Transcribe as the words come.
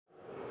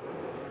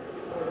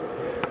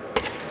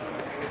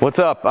What's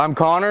up? I'm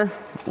Connor.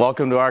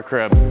 Welcome to our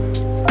crib.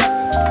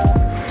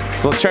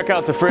 So let's check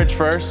out the fridge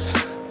first.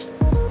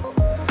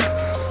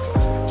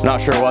 Not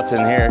sure what's in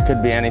here. It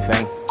could be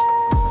anything.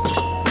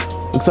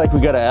 Looks like we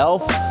got an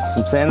elf,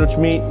 some sandwich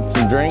meat,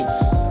 some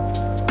drinks.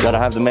 Gotta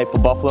have the maple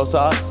buffalo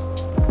sauce,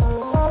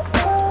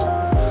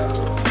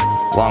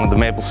 along with the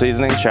maple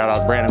seasoning. Shout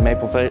out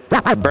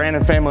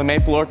Brandon Family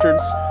Maple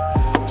Orchards.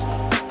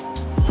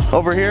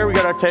 Over here we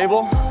got our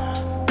table.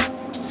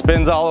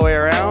 Spins all the way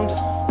around.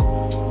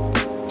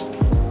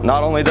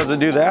 Not only does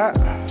it do that,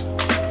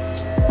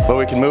 but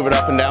we can move it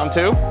up and down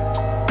too.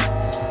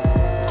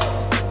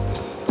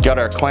 Got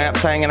our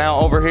clamps hanging out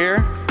over here,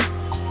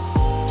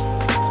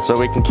 so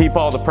we can keep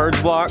all the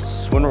purge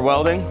blocks when we're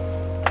welding.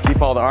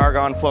 Keep all the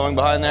argon flowing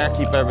behind there,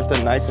 keep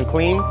everything nice and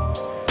clean.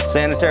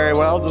 Sanitary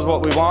welds is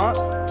what we want.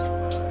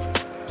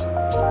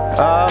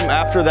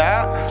 After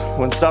that,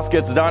 when stuff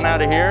gets done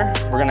out of here,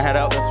 we're gonna head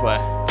out this way.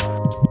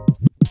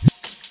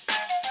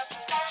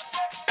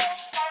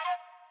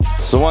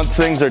 So once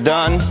things are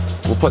done,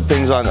 we'll put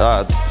things on,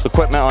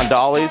 equipment on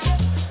dollies.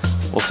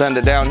 We'll send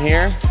it down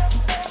here.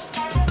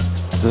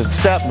 The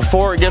step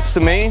before it gets to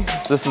me,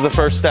 this is the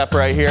first step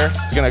right here.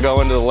 It's gonna go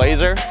into the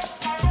laser.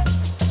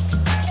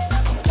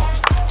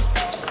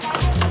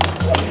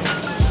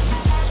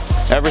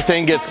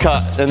 Everything gets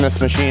cut in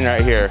this machine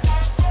right here.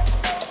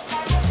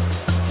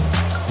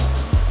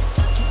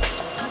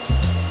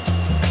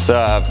 It's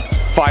a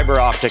fiber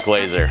optic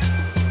laser.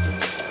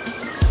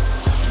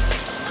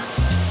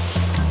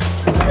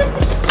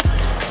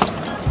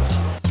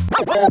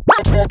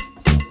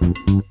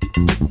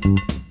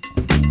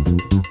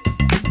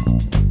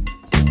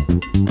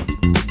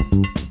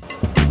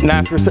 And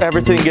after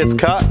everything gets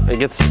cut, it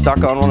gets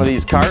stuck on one of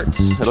these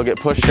carts. It'll get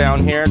pushed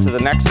down here to the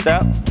next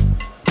step,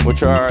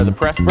 which are the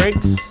press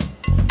brakes.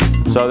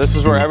 So this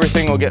is where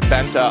everything will get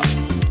bent up.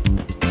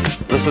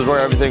 This is where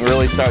everything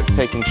really starts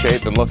taking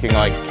shape and looking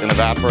like an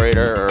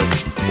evaporator or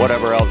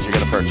whatever else you're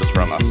gonna purchase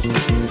from us.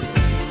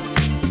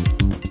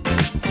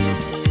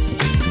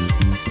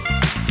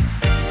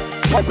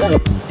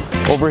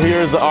 Over here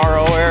is the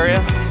RO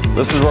area.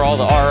 This is where all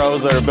the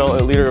ROs that are built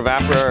at liter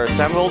evaporator are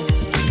assembled,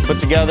 put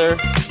together.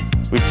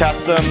 We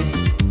test them.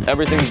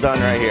 Everything's done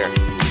right here.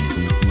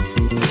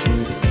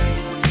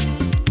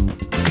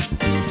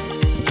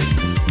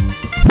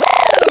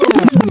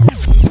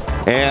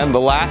 And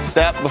the last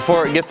step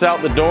before it gets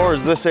out the door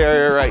is this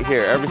area right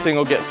here. Everything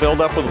will get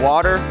filled up with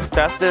water,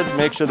 tested,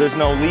 make sure there's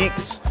no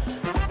leaks.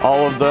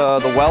 All of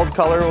the weld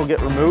color will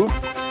get removed.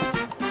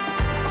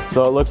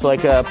 So it looks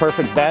like a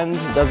perfect bend.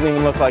 It doesn't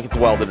even look like it's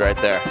welded right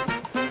there.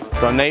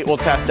 So Nate will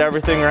test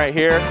everything right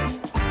here,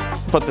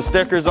 put the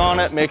stickers on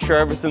it, make sure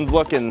everything's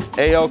looking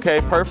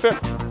A-OK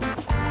perfect.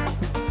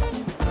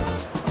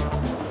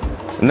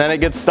 And then it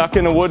gets stuck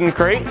in a wooden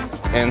crate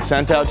and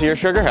sent out to your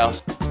sugar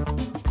house.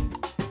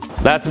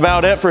 That's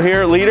about it for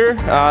here at Liter.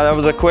 That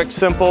was a quick,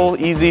 simple,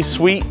 easy,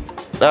 sweet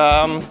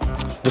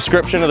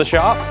description of the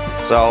shop.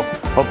 So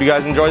hope you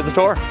guys enjoyed the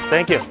tour.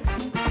 Thank you.